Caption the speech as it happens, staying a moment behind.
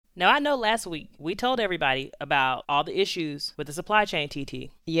Now, I know last week we told everybody about all the issues with the supply chain, TT.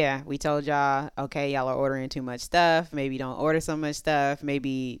 Yeah, we told y'all, okay, y'all are ordering too much stuff. Maybe don't order so much stuff.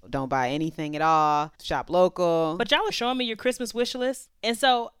 Maybe don't buy anything at all. Shop local. But y'all are showing me your Christmas wish list. And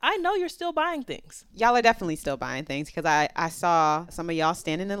so I know you're still buying things. Y'all are definitely still buying things because I saw some of y'all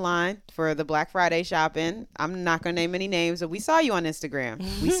standing in line for the Black Friday shopping. I'm not going to name any names, but we saw you on Instagram.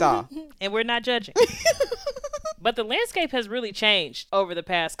 We saw. And we're not judging. But the landscape has really changed over the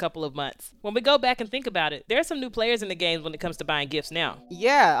past couple of months. When we go back and think about it, there are some new players in the game when it comes to buying gifts now.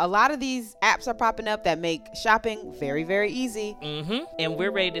 Yeah, a lot of these apps are popping up that make shopping very, very easy. And we're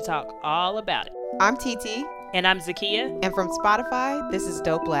ready to talk all about it. I'm TT. And I'm Zakia. And from Spotify, this is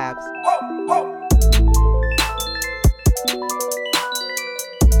Dope Labs.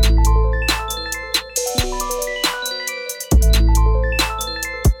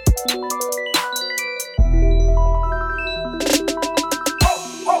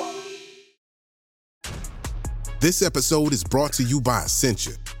 This episode is brought to you by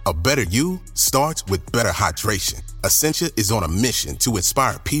Essentia. A better you starts with better hydration. Essentia is on a mission to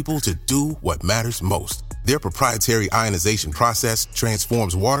inspire people to do what matters most. Their proprietary ionization process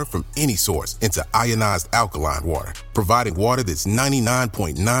transforms water from any source into ionized alkaline water, providing water that's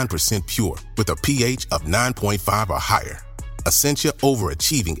 99.9% pure with a pH of 9.5 or higher. Essentia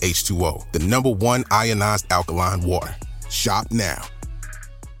overachieving H2O, the #1 ionized alkaline water. Shop now.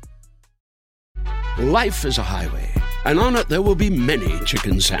 Life is a highway, and on it there will be many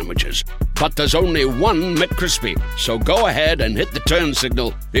chicken sandwiches. But there's only one McCrispy. So go ahead and hit the turn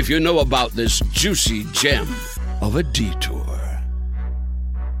signal if you know about this juicy gem of a detour.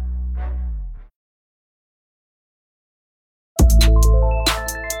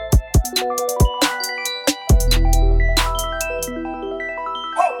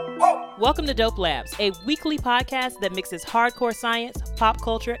 Welcome to Dope Labs, a weekly podcast that mixes hardcore science, pop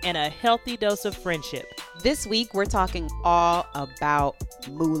culture, and a healthy dose of friendship. This week, we're talking all about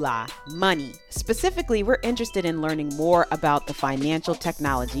moolah, money. Specifically, we're interested in learning more about the financial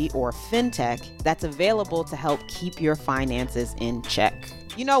technology, or fintech, that's available to help keep your finances in check.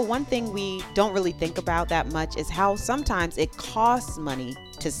 You know, one thing we don't really think about that much is how sometimes it costs money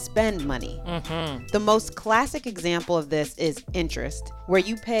to spend money. The most classic example of this is interest, where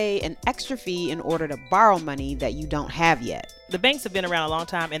you pay an extra fee in order to borrow money that you don't have yet. The banks have been around a long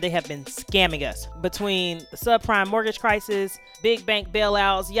time, and they have been scamming us between the subprime mortgage crisis, big bank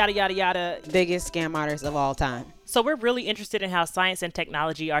bailouts, yada, yada, yada. Biggest scam artists of all time. So we're really interested in how science and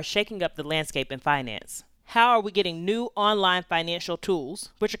technology are shaking up the landscape in finance. How are we getting new online financial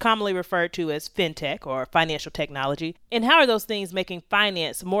tools, which are commonly referred to as fintech or financial technology? And how are those things making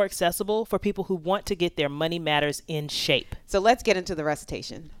finance more accessible for people who want to get their money matters in shape? So let's get into the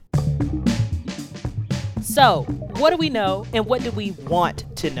recitation. So, what do we know and what do we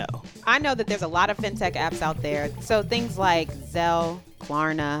want to know? I know that there's a lot of fintech apps out there. So things like Zelle,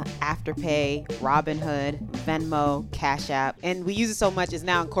 Klarna, Afterpay, Robinhood, Venmo, Cash App. And we use it so much it's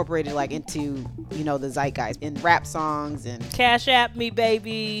now incorporated like into, you know, the zeitgeist in rap songs and Cash App me,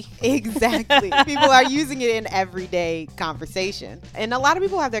 baby. Exactly. People are using it in everyday conversation. And a lot of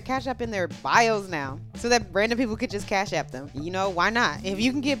people have their Cash App in their bios now so that random people could just Cash App them. You know, why not? If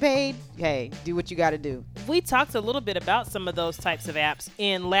you can get paid, hey, do what you got to do. We talked a little bit about some of those types of apps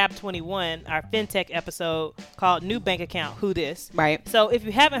in Lab 21, our fintech episode called New Bank Account, Who Dis? Right. So if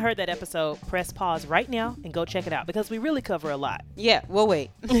you haven't heard that episode, press pause right now and go check it out because we really cover a lot. Yeah, we'll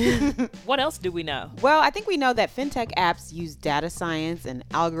wait. What else do we know? Well, I think we know that fintech apps use data science and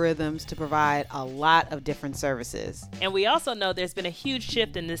algorithms to provide a lot of different services. And we also know there's been a huge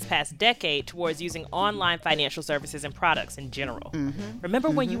shift in this past decade towards using online financial services and products in general. Remember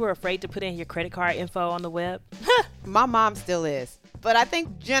when you were afraid to put in your credit card info on the web? My mom still is. But I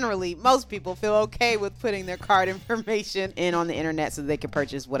think generally most people feel okay with putting their card information in on the internet so they can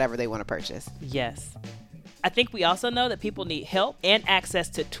purchase whatever they want to purchase. Yes. I think we also know that people need help and access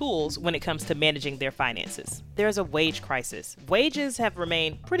to tools when it comes to managing their finances. There's a wage crisis. Wages have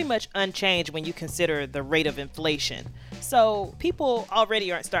remained pretty much unchanged when you consider the rate of inflation. So people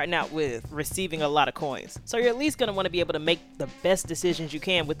already aren't starting out with receiving a lot of coins. So you're at least going to want to be able to make the best decisions you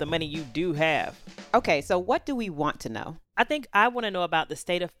can with the money you do have. Okay, so what do we want to know? I think I want to know about the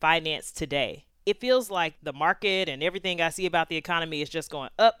state of finance today. It feels like the market and everything I see about the economy is just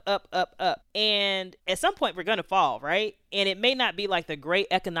going up, up, up, up. And at some point, we're going to fall, right? And it may not be like the great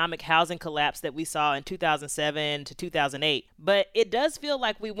economic housing collapse that we saw in 2007 to 2008, but it does feel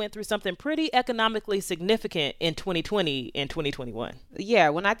like we went through something pretty economically significant in 2020 and 2021. Yeah,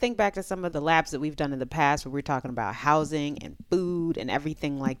 when I think back to some of the labs that we've done in the past where we're talking about housing and food and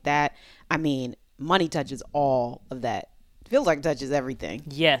everything like that, I mean, money touches all of that feels like touches everything.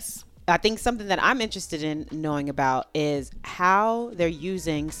 Yes. I think something that I'm interested in knowing about is how they're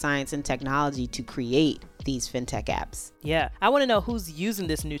using science and technology to create these fintech apps. Yeah. I want to know who's using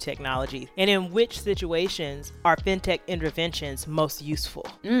this new technology and in which situations are fintech interventions most useful.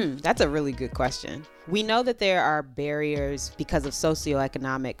 That's a really good question. We know that there are barriers because of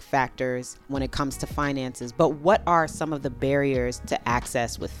socioeconomic factors when it comes to finances, but what are some of the barriers to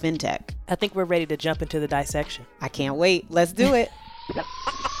access with fintech? I think we're ready to jump into the dissection. I can't wait. Let's do it.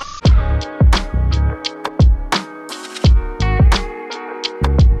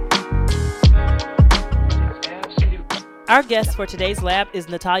 Our guest for today's lab is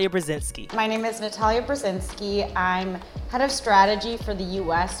Natalia Brzezinski. My name is Natalia Brzezinski. I'm head of strategy for the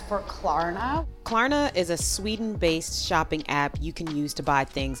US for Klarna. Klarna is a Sweden-based shopping app you can use to buy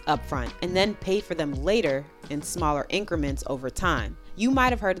things upfront and then pay for them later in smaller increments over time. You might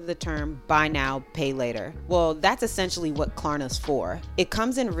have heard of the term buy now, pay later. Well, that's essentially what Klarna's for. It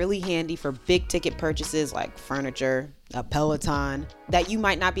comes in really handy for big ticket purchases like furniture, a Peloton, that you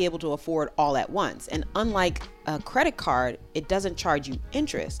might not be able to afford all at once. And unlike a credit card, it doesn't charge you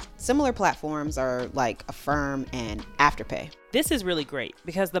interest. Similar platforms are like Affirm and Afterpay. This is really great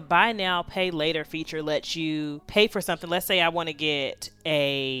because the buy now, pay later feature lets you pay for something. Let's say I want to get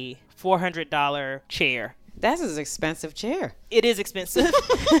a $400 chair. That's an expensive chair. It is expensive.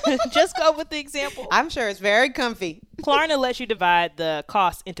 Just go with the example. I'm sure it's very comfy. Klarna lets you divide the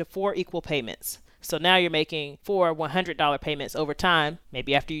cost into 4 equal payments. So now you're making 4 $100 payments over time,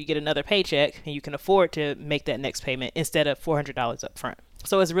 maybe after you get another paycheck, and you can afford to make that next payment instead of $400 up front.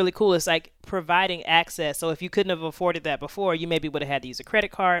 So it's really cool. It's like providing access. So if you couldn't have afforded that before, you maybe would have had to use a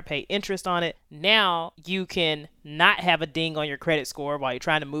credit card, pay interest on it. Now you can not have a ding on your credit score while you're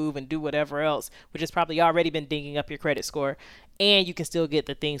trying to move and do whatever else, which has probably already been dinging up your credit score. And you can still get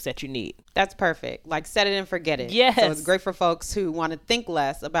the things that you need. That's perfect. Like set it and forget it. Yes. So it's great for folks who want to think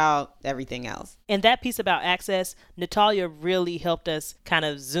less about everything else. And that piece about access, Natalia really helped us kind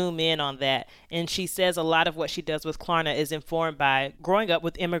of zoom in on that. And she says a lot of what she does with Klarna is informed by growing up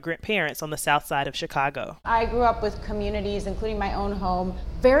with immigrant parents on the south side of Chicago. I grew up with communities, including my own home,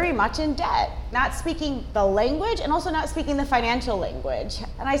 very much in debt, not speaking the language and also not speaking the financial language.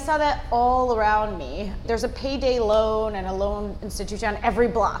 And I saw that all around me. There's a payday loan and a loan institution on every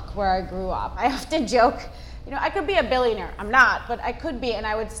block where I grew up. I often joke, I could be a billionaire. I'm not, but I could be, and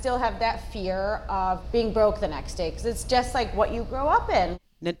I would still have that fear of being broke the next day because it's just like what you grow up in.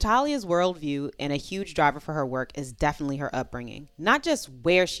 Natalia's worldview and a huge driver for her work is definitely her upbringing. Not just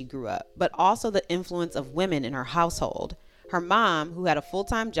where she grew up, but also the influence of women in her household. Her mom, who had a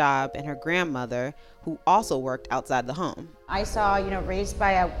full-time job, and her grandmother, who also worked outside the home. I saw, raised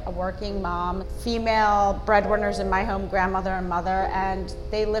by a working mom, female breadwinners in my home, grandmother and mother, and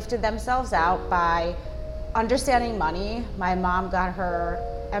they lifted themselves out by understanding money. My mom got her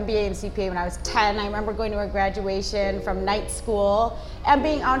MBA and CPA when I was 10. I remember going to her graduation from night school and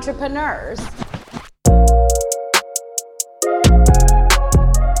being entrepreneurs.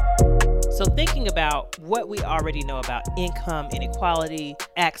 So thinking about what we already know about income inequality,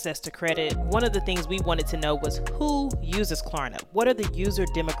 access to credit, one of the things we wanted to know was who uses Klarna? What are the user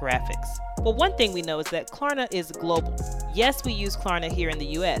demographics? Well, one thing we know is that Klarna is global. Yes, we use Klarna here in the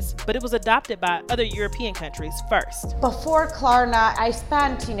US, but it was adopted by other European countries first. Before Klarna, I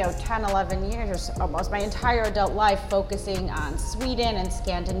spent, 10, 11 years, almost my entire adult life focusing on Sweden and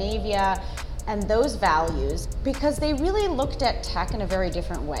Scandinavia and those values because they really looked at tech in a very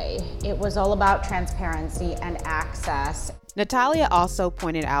different way. It was all about transparency and access. Natalia also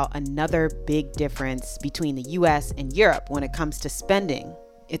pointed out another big difference between the US and Europe when it comes to spending.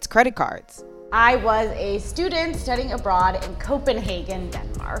 It's credit cards. I was a student studying abroad in Copenhagen,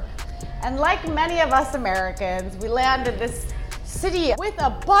 Denmark. And like many of us Americans, we landed this city with a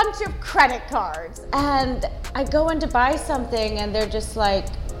bunch of credit cards. And I go in to buy something and they're just like,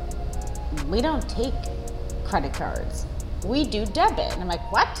 we don't take credit cards. We do debit. And I'm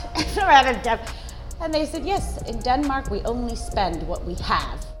like, what? I've never had a debit. And they said, yes, in Denmark, we only spend what we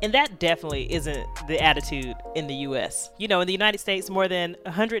have. And that definitely isn't the attitude in the US. In the United States, more than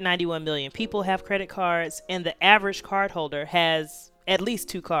 191 million people have credit cards, and the average cardholder has at least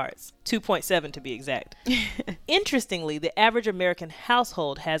 2 cards, 2.7 to be exact. Interestingly, the average American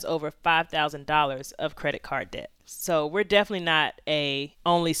household has over $5,000 of credit card debt. So we're definitely not a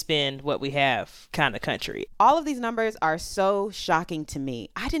only spend what we have kind of country. All of these numbers are so shocking to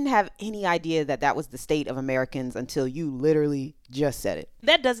me. I didn't have any idea that that was the state of Americans until you literally just said it.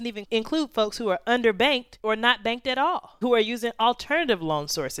 That doesn't even include folks who are underbanked or not banked at all, who are using alternative loan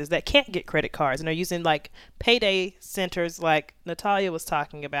sources that can't get credit cards and are using like payday centers like Natalia was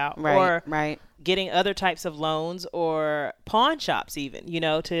talking about, right. getting other types of loans or pawn shops even,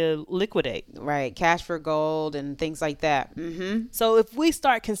 to liquidate. Right. Cash for gold and things like that. Mm-hmm. So if we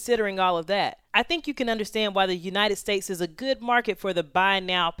start considering all of that, I think you can understand why the United States is a good market for the buy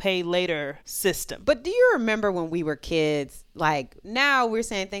now, pay later system. But do you remember when we were kids? Like now we're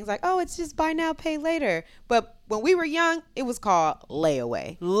saying things like, oh, it's just buy now, pay later. But when we were young, it was called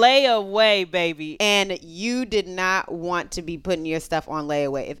layaway. Layaway, baby. And you did not want to be putting your stuff on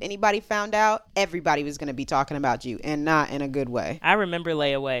layaway. If anybody found out, everybody was going to be talking about you, and not in a good way. I remember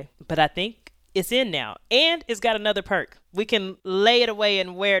layaway, but I think it's in now. And it's got another perk. We can lay it away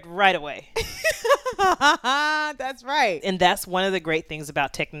and wear it right away. That's right. And that's one of the great things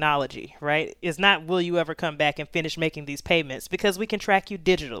about technology, right? It's not will you ever come back and finish making these payments, because we can track you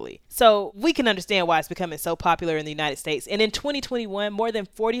digitally. So we can understand why it's becoming so popular in the United States. And in 2021, more than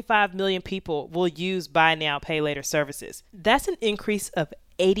 45 million people will use buy now, pay later services. That's an increase of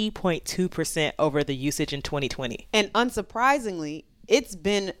 80.2% over the usage in 2020. And unsurprisingly, it's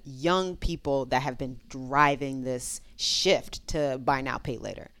been young people that have been driving this shift to buy now, pay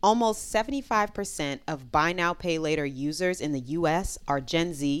later. Almost 75% of buy now, pay later users in the US are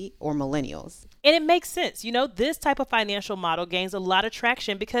Gen Z or millennials. And it makes sense. This type of financial model gains a lot of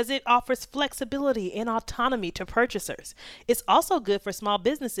traction because it offers flexibility and autonomy to purchasers. It's also good for small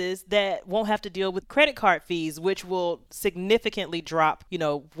businesses that won't have to deal with credit card fees, which will significantly drop,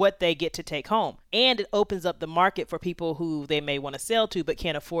 what they get to take home. And it opens up the market for people who they may want to sell to but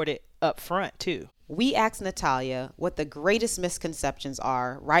can't afford it up front too. We asked Natalia what the greatest misconceptions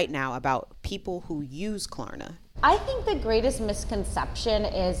are right now about people who use Klarna. I think the greatest misconception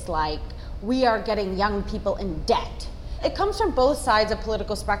is we are getting young people in debt. It comes from both sides of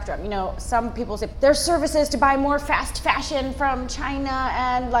political spectrum. Some people say there's services to buy more fast fashion from China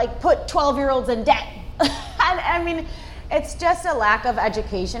and put 12-year-olds in debt. And it's just a lack of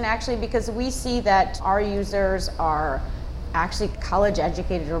education actually, because we see that our users are actually college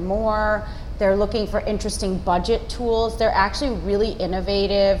educated or more. They're looking for interesting budget tools. They're actually really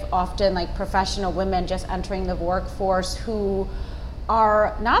innovative, often professional women just entering the workforce who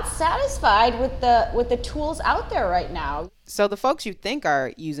are not satisfied with the tools out there right now. So the folks you think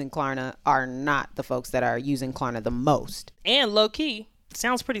are using Klarna are not the folks that are using Klarna the most. And low key,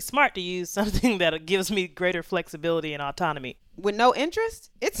 sounds pretty smart to use something that gives me greater flexibility and autonomy. With no interest,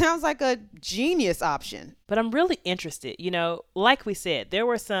 it sounds like a genius option. But I'm really interested. Like we said, there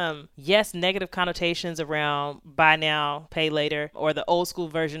were some, negative connotations around buy now, pay later, or the old school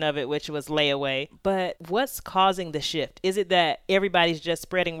version of it, which was layaway. But what's causing the shift? Is it that everybody's just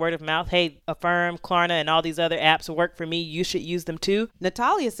spreading word of mouth? Hey, Affirm, Klarna, and all these other apps work for me. You should use them too.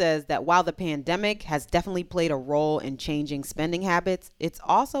 Natalia says that while the pandemic has definitely played a role in changing spending habits, it's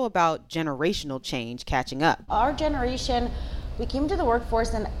also about generational change catching up. Our generation, we came to the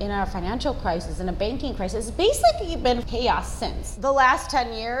workforce in a financial crisis, in a banking crisis. It's basically been chaos since. The last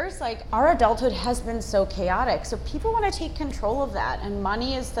 10 years, our adulthood has been so chaotic. So people want to take control of that, and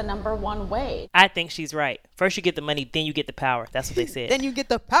money is the number one way. I think she's right. First you get the money, then you get the power. That's what they said. Then you get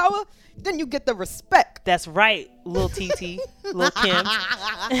the power, then you get the respect. That's right, Lil TT, Lil Kim.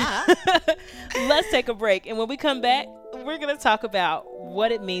 Let's take a break. And when we come back, we're going to talk about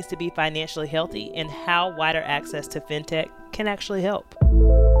what it means to be financially healthy and how wider access to fintech can actually help.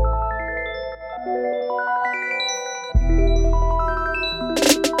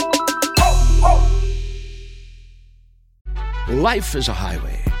 Life is a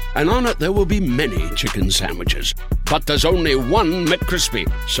highway, and on it there will be many chicken sandwiches. But there's only one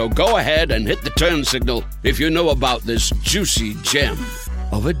McCrispy. So go ahead and hit the turn signal if you know about this juicy gem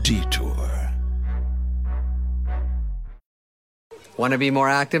of a detour. Want to be more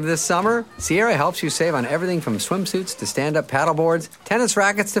active this summer? Sierra helps you save on everything from swimsuits to stand-up paddleboards, tennis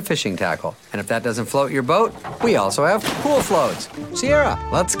rackets to fishing tackle. And if that doesn't float your boat, we also have pool floats. Sierra,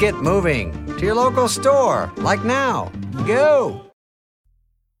 let's get moving. To your local store, like now. Go!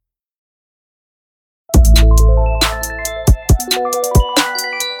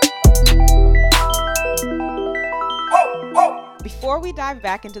 Before we dive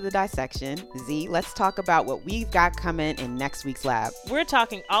back into the dissection, Z, let's talk about what we've got coming in next week's lab. We're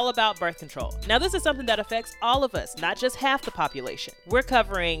talking all about birth control. Now, this is something that affects all of us, not just half the population. We're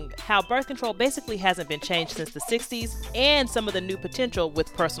covering how birth control basically hasn't been changed since the 60s and some of the new potential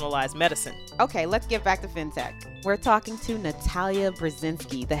with personalized medicine. Okay, let's get back to fintech. We're talking to Natalia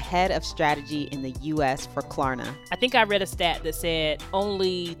Brzezinski, the head of strategy in the U.S. for Klarna. I think I read a stat that said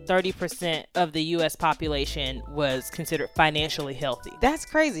only 30% of the U.S. population was considered financially healthy. That's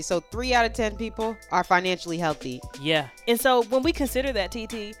crazy. So 3 out of 10 people are financially healthy. Yeah. And so when we consider that,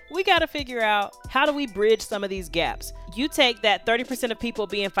 TT, we got to figure out how do we bridge some of these gaps. You take that 30% of people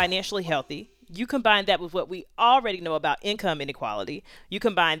being financially healthy, You combine that with what we already know about income inequality. You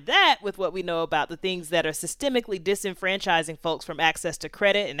combine that with what we know about the things that are systemically disenfranchising folks from access to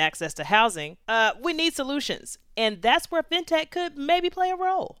credit and access to housing. We need solutions. And that's where fintech could maybe play a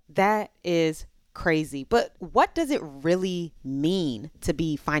role. That is crazy. But what does it really mean to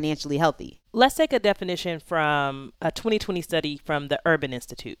be financially healthy? Let's take a definition from a 2020 study from the Urban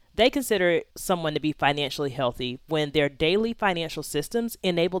Institute. They consider someone to be financially healthy when their daily financial systems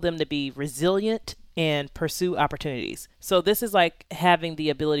enable them to be resilient and pursue opportunities. So this is like having the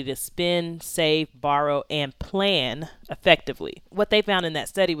ability to spend, save, borrow, and plan effectively. What they found in that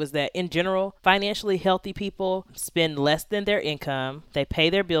study was that in general, financially healthy people spend less than their income, they pay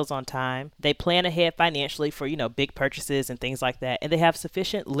their bills on time, they plan ahead financially for, big purchases and things like that, and they have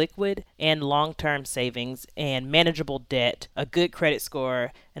sufficient liquid and long-term savings and manageable debt, a good credit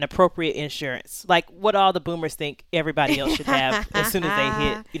score, and appropriate insurance. Like what all the boomers think everybody else should have as soon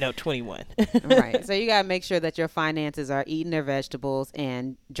as they hit, 21. Right. So you got to make sure that your finances are eating their vegetables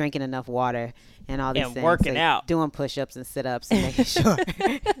and drinking enough water and all these and things. Working out. Doing push-ups and sit-ups and making sure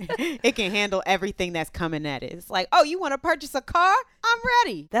it can handle everything that's coming at it. It's like, oh, you want to purchase a car? I'm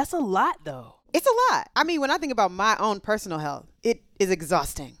ready. That's a lot, though. It's a lot. I mean, when I think about my own personal health, it is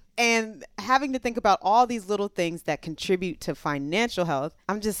exhausting. And having to think about all these little things that contribute to financial health,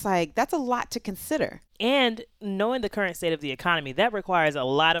 I'm just like, that's a lot to consider. And knowing the current state of the economy, that requires a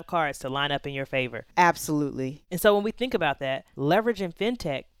lot of cards to line up in your favor. Absolutely. And so when we think about that, leveraging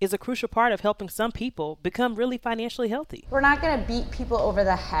fintech is a crucial part of helping some people become really financially healthy. We're not going to beat people over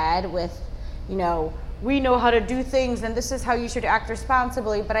the head with, we know how to do things and this is how you should act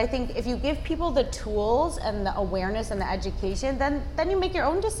responsibly. But I think if you give people the tools and the awareness and the education, then you make your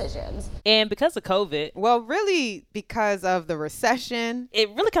own decisions. And because of COVID. Well, really because of the recession. It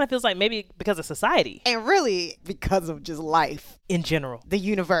really kind of feels like maybe because of society. And really because of just life. In general. The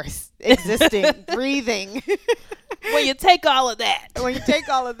universe existing, breathing. When you take all of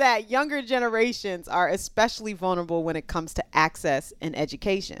that. Younger generations are especially vulnerable when it comes to access and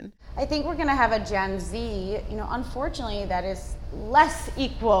education. I think we're going to have a Gen Z, unfortunately, that is less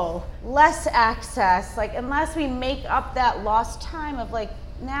equal, less access. Like, unless we make up that lost time of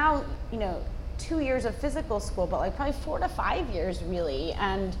now, 2 years of physical school, but probably 4 to 5 years really.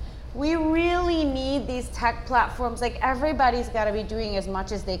 And we really need these tech platforms. Everybody's got to be doing as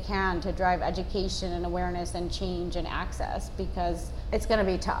much as they can to drive education and awareness and change and access, because it's going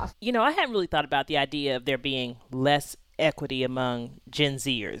to be tough. I hadn't really thought about the idea of there being less equity among Gen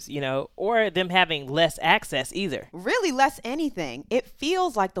Zers, or them having less access either. Really less anything. It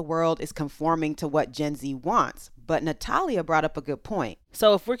feels like the world is conforming to what Gen Z wants. But Natalia brought up a good point.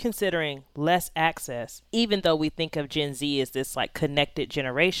 So if we're considering less access, even though we think of Gen Z as this connected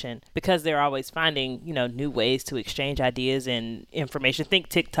generation, because they're always finding, new ways to exchange ideas and information. Think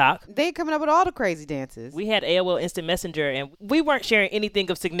TikTok. They coming up with all the crazy dances. We had AOL Instant Messenger and we weren't sharing anything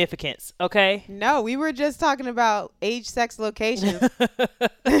of significance, okay? No, we were just talking about age, sex, location.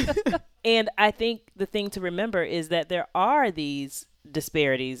 And I think the thing to remember is that there are these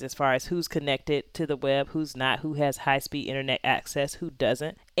disparities as far as who's connected to the web, who's not, who has high-speed internet access, who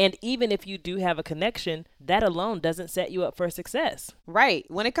doesn't. And even if you do have a connection, that alone doesn't set you up for success. Right.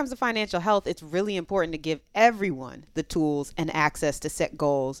 When it comes to financial health, it's really important to give everyone the tools and access to set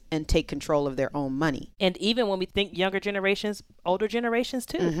goals and take control of their own money. And even when we think younger generations, older generations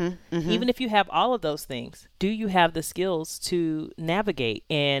too, even if you have all of those things, do you have the skills to navigate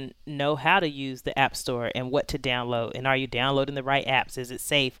and know how to use the App Store and what to download? And are you downloading the right apps? Is it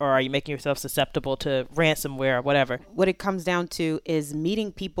safe? Or are you making yourself susceptible to ransomware or whatever? What it comes down to is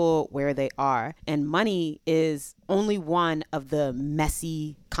meeting people where they are. And money is only one of the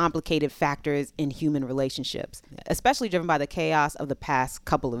messy, complicated factors in human relationships, especially driven by the chaos of the past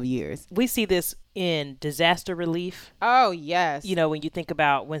couple of years. We see this in disaster relief. Oh, yes. When you think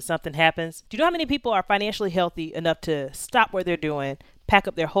about when something happens, do you know how many people are financially healthy enough to stop what they're doing, pack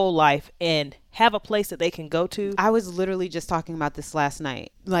up their whole life, and have a place that they can go to? I was literally just talking about this last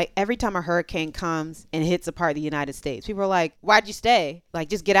night. Every time a hurricane comes and hits a part of the United States, people are like, why'd you stay?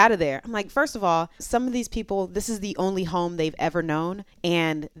 Just get out of there. I'm like, first of all, some of these people, this is the only home they've ever known,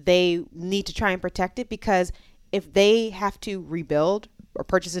 and they need to try and protect it, because if they have to rebuild or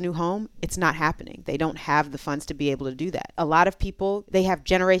purchase a new home, it's not happening. They don't have the funds to be able to do that. A lot of people, they have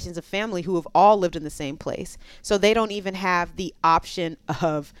generations of family who have all lived in the same place. So they don't even have the option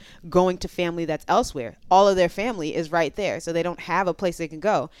of going to family that's elsewhere. All of their family is right there. So they don't have a place they can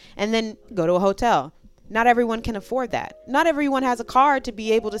go. And then go to a hotel. Not everyone can afford that. Not everyone has a car to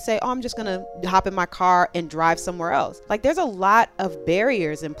be able to say, oh, I'm just going to hop in my car and drive somewhere else. There's a lot of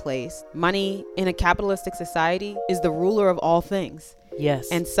barriers in place. Money in a capitalistic society is the ruler of all things. Yes.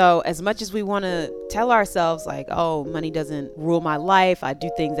 And so as much as we want to tell ourselves like, oh, money doesn't rule my life, I do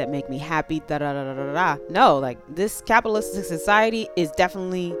things that make me happy, da da da da da da. No, like this capitalistic society is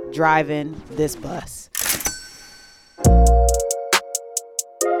definitely driving this bus.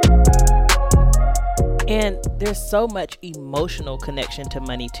 And there's so much emotional connection to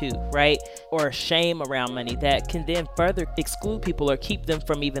money too, right? Or shame around money that can then further exclude people or keep them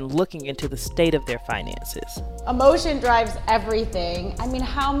from even looking into the state of their finances. Emotion drives everything. I mean,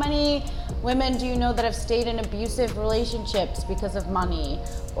 how many women do you know that have stayed in abusive relationships because of money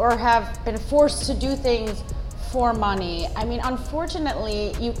or have been forced to do things for money? I mean,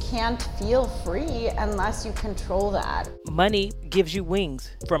 unfortunately, you can't feel free unless you control that. Money gives you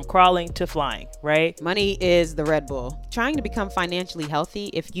wings from crawling to flying, right? Money is the Red Bull. Trying to become financially healthy,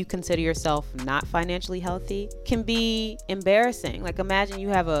 if you consider yourself not financially healthy, can be embarrassing. Like imagine you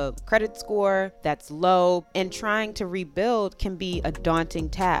have a credit score that's low and trying to rebuild can be a daunting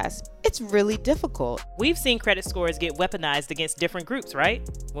task. It's really difficult. We've seen credit scores get weaponized against different groups, right?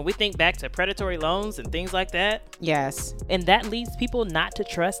 When we think back to predatory loans and things like that. Yes. And that leads people not to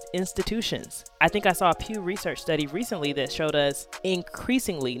trust institutions. I think I saw a Pew Research study recently that showed us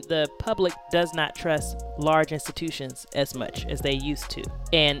increasingly the public does not trust large institutions as much as they used to.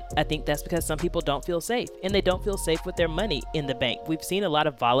 And I think that's because some people don't feel safe and they don't feel safe with their money in the bank. We've seen a lot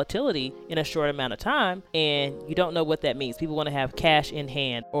of volatility in a short amount of time and you don't know what that means. People want to have cash in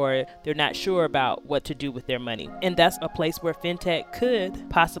hand or they're not sure about what to do with their money. And that's a place where fintech could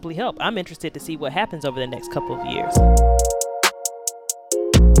possibly help. I'm interested to see what happens over the next couple of years.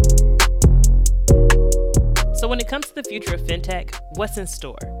 So when it comes to the future of fintech, what's in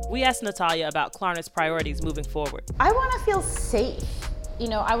store? We asked Natalia about Klarna's priorities moving forward. I want to feel safe. You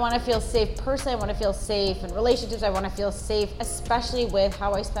know, I want to feel safe personally. I want to feel safe in relationships. I want to feel safe, especially with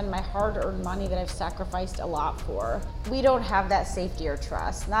how I spend my hard-earned money that I've sacrificed a lot for. We don't have that safety or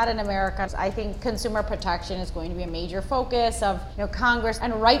trust, not in America. I think consumer protection is going to be a major focus of Congress,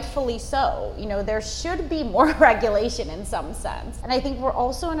 and rightfully so. There should be more regulation in some sense. And I think we're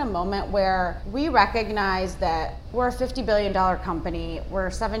also in a moment where we recognize that we're a $50 billion company.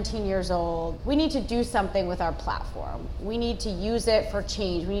 We're 17 years old. We need to do something with our platform. We need to use it for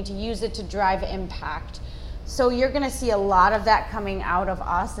change. We need to use it to drive impact. So you're going to see a lot of that coming out of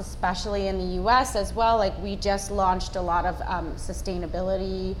us, especially in the US as well. Like we just launched a lot of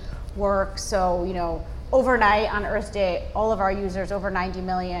sustainability work. So, overnight on Earth Day, all of our users, over 90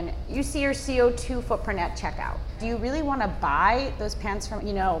 million, you see your CO2 footprint at checkout. Do you really want to buy those pants from,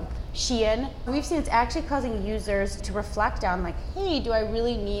 Shein? We've seen it's actually causing users to reflect on like, hey, do I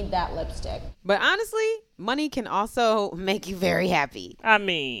really need that lipstick? But honestly, money can also make you very happy. I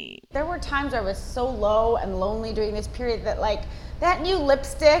mean, there were times where I was so low and lonely during this period that like that new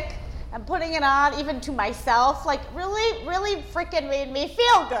lipstick and putting it on even to myself, like really freaking made me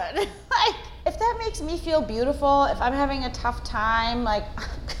feel good. Like, if that makes me feel beautiful, if I'm having a tough time, like,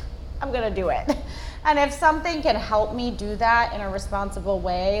 I'm gonna do it. And if something can help me do that in a responsible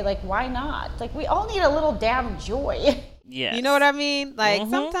way, like, why not? Like, we all need a little damn joy. yes. You know what I mean? Like,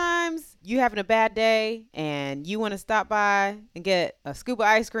 sometimes you having a bad day and you want to stop by and get a scoop of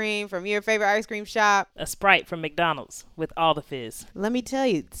ice cream from your favorite ice cream shop. A Sprite from McDonald's with all the fizz. Let me tell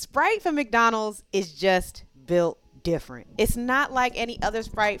you, Sprite from McDonald's is just built different. It's not like any other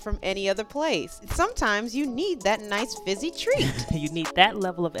Sprite from any other place. Sometimes you need that nice fizzy treat. You need that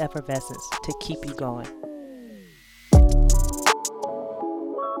level of effervescence to keep you going.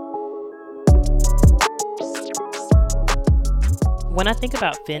 When I think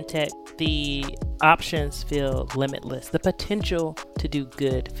about fintech, the options feel limitless. The potential to do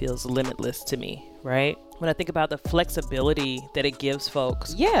good feels limitless to me, right? When I think about the flexibility that it gives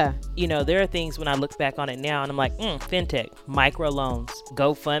folks. Yeah. There are things when I look back on it now and I'm like, fintech, microloans,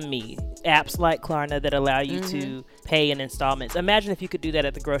 GoFundMe, apps like Klarna that allow you to pay in installments. Imagine if you could do that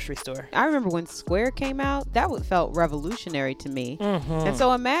at the grocery store. I remember when Square came out, that felt revolutionary to me. And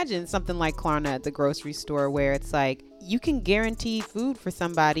so imagine something like Klarna at the grocery store where it's like, you can guarantee food for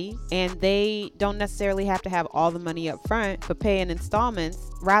somebody and they don't necessarily have to have all the money up front, but pay in installments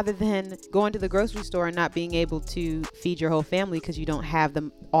rather than going to the grocery store and not being able to feed your whole family because you don't have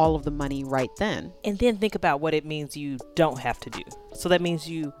all of the money right then. And then think about what it means you don't have to do. So that means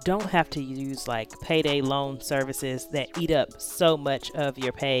you don't have to use like payday loan services that eat up so much of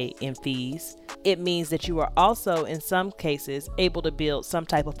your pay in fees. It means that you are also, in some cases, able to build some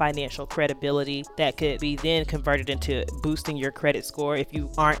type of financial credibility that could be then converted into boosting your credit score if you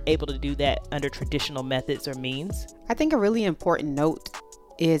aren't able to do that under traditional methods or means. I think a really important note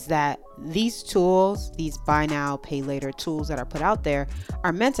is that these tools, these buy now, pay later tools that are put out there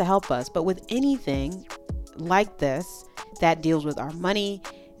are meant to help us. But with anything like this, that deals with our money,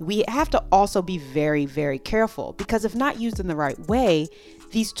 we have to also be very, very careful, because if not used in the right way,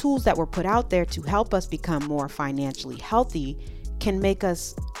 these tools that were put out there to help us become more financially healthy can make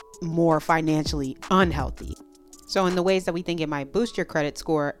us more financially unhealthy. So in the ways that we think it might boost your credit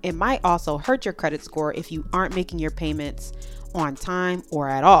score, it might also hurt your credit score if you aren't making your payments on time or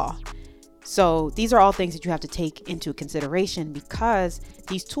at all. So these are all things that you have to take into consideration, because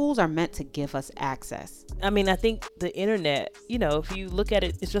these tools are meant to give us access. I mean, I think the internet, if you look at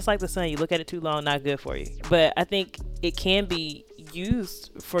it, it's just like the sun. You look at it too long, not good for you. But I think it can be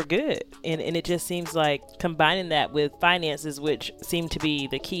used for good. And it just seems like combining that with finances, which seem to be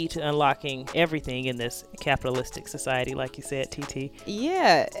the key to unlocking everything in this capitalistic society, like you said, TT.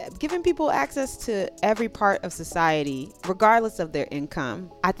 Yeah, giving people access to every part of society, regardless of their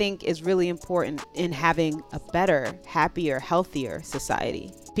income, I think is really important in having a better, happier, healthier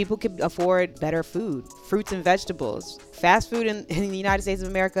society. People can afford better food, fruits and vegetables. Fast food in the United States of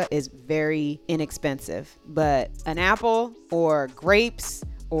America is very inexpensive, but an apple or grapes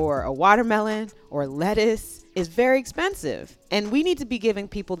or a watermelon or lettuce is very expensive. And we need to be giving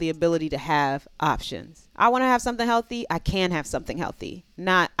people the ability to have options. I want to have something healthy. I can have something healthy.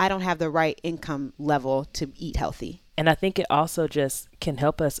 Not, I don't have the right income level to eat healthy. And I think it also just can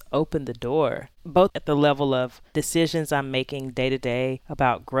help us open the door, both at the level of decisions I'm making day to day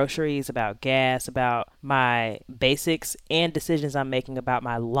about groceries, about gas, about my basics, and decisions I'm making about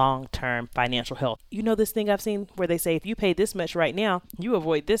my long-term financial health. This thing I've seen where they say, if you pay this much right now, you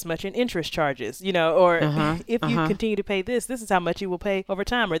avoid this much in interest charges, or if you continue to pay this is how much you will pay over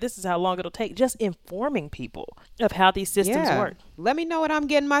time, or this is how long it'll take. Just informing people of how these systems work. Let me know what I'm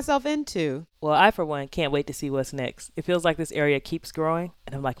getting myself into. Well, I, for one, can't wait to see what's next. It feels like this area keeps growing,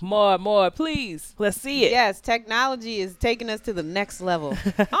 and I'm like, more, please. Let's see it. Yes, technology is taking us to the next level.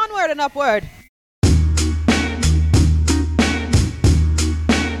 Onward and upward.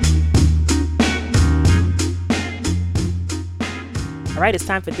 All right, it's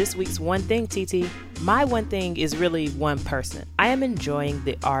time for this week's One Thing, TT. My one thing is really one person. I am enjoying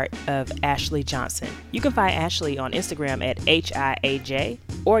the art of Ashley Johnson. You can find Ashley on Instagram at HIAJ,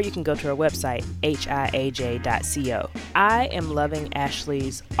 or you can go to her website, hiaj.co. I am loving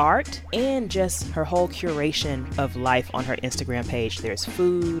Ashley's art and just her whole curation of life on her Instagram page. There's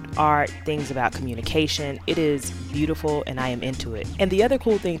food, art, things about communication. It is beautiful, and I am into it. And the other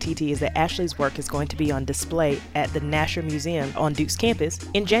cool thing, TT, is that Ashley's work is going to be on display at the Nasher Museum on Duke's campus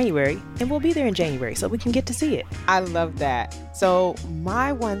in January, and we'll be there in January so we can get to see it. I love that. So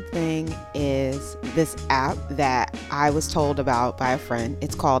my one thing is this app that I was told about by a friend.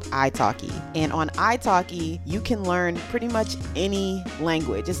 It's called italki. And on italki, you can learn pretty much any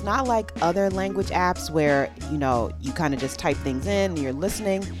language. It's not like other language apps where, you kind of just type things in and you're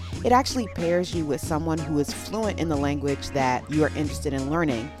listening. It actually pairs you with someone who is fluent in the language that you are interested in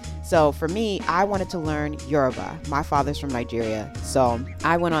learning. So for me, I wanted to learn Yoruba. My father's from Nigeria. So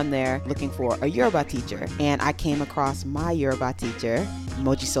I went on there looking for a Yoruba teacher, and I came across my Yoruba teacher,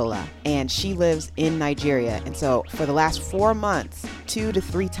 Mojisola, and she lives in Nigeria. And so for the last 4 months, 2 to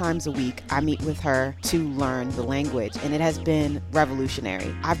 3 times a week, I meet with her to learn the language, and it has been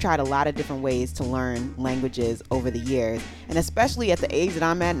revolutionary. I've tried a lot of different ways to learn languages over the years, and especially at the age that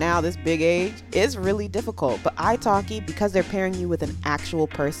I'm at now, this big age, it's really difficult. But italki, because they're pairing you with an actual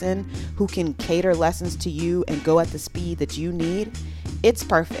person who can cater lessons to you and go at the speed that you need, it's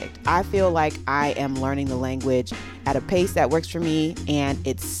perfect. I feel like I am learning the language at a pace that works for me, and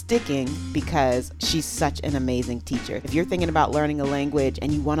it's sticking because she's such an amazing teacher. If you're thinking about learning a language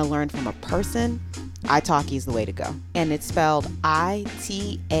and you want to learn from a person, italki is the way to go. And it's spelled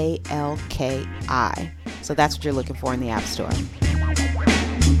Italki. So that's what you're looking for in the App Store.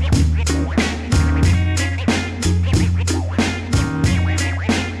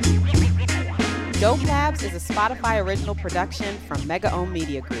 Dope Labs is a Spotify original production from Mega Ohm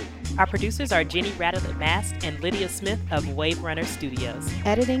Media Group. Our producers are Jenny Radlett-Mast and Lydia Smith of Wave Runner Studios.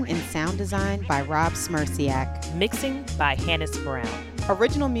 Editing and sound design by Rob Smerciak. Mixing by Hannes Brown.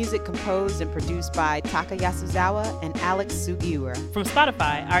 Original music composed and produced by Taka Yasuzawa and Alex Sugiura. From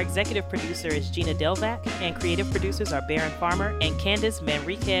Spotify, our executive producer is Gina Delvac, and creative producers are Baron Farmer and Candice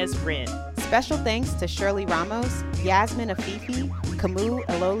Manriquez-Wren. Special thanks to Shirley Ramos, Yasmin Afifi, Camus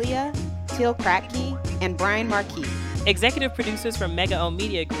Elolia, Teal Kratke, and Brian Marquis. Executive producers from Mega Ohm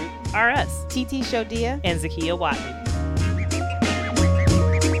Media Group are us, TT Shodia and Zakiya Watley.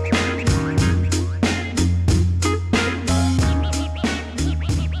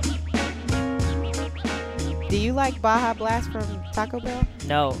 Do you like Baja Blast from Taco Bell?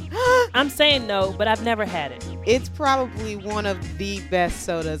 No. I'm saying no, but I've never had it. It's probably one of the best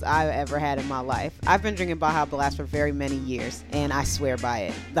sodas I've ever had in my life. I've been drinking Baja Blast for very many years, and I swear by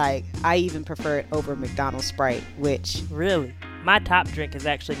it. Like, I even prefer it over McDonald's Sprite, which... Really? My top drink is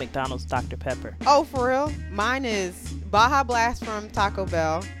actually McDonald's Dr. Pepper. Oh, for real? Mine is Baja Blast from Taco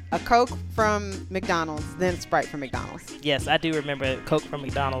Bell, a Coke from McDonald's, then Sprite from McDonald's. Yes, I do remember Coke from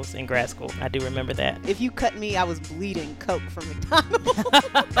McDonald's in grad school. I do remember that. If you cut me, I was bleeding Coke from McDonald's.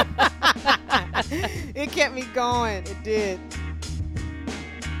 It kept me going. It did.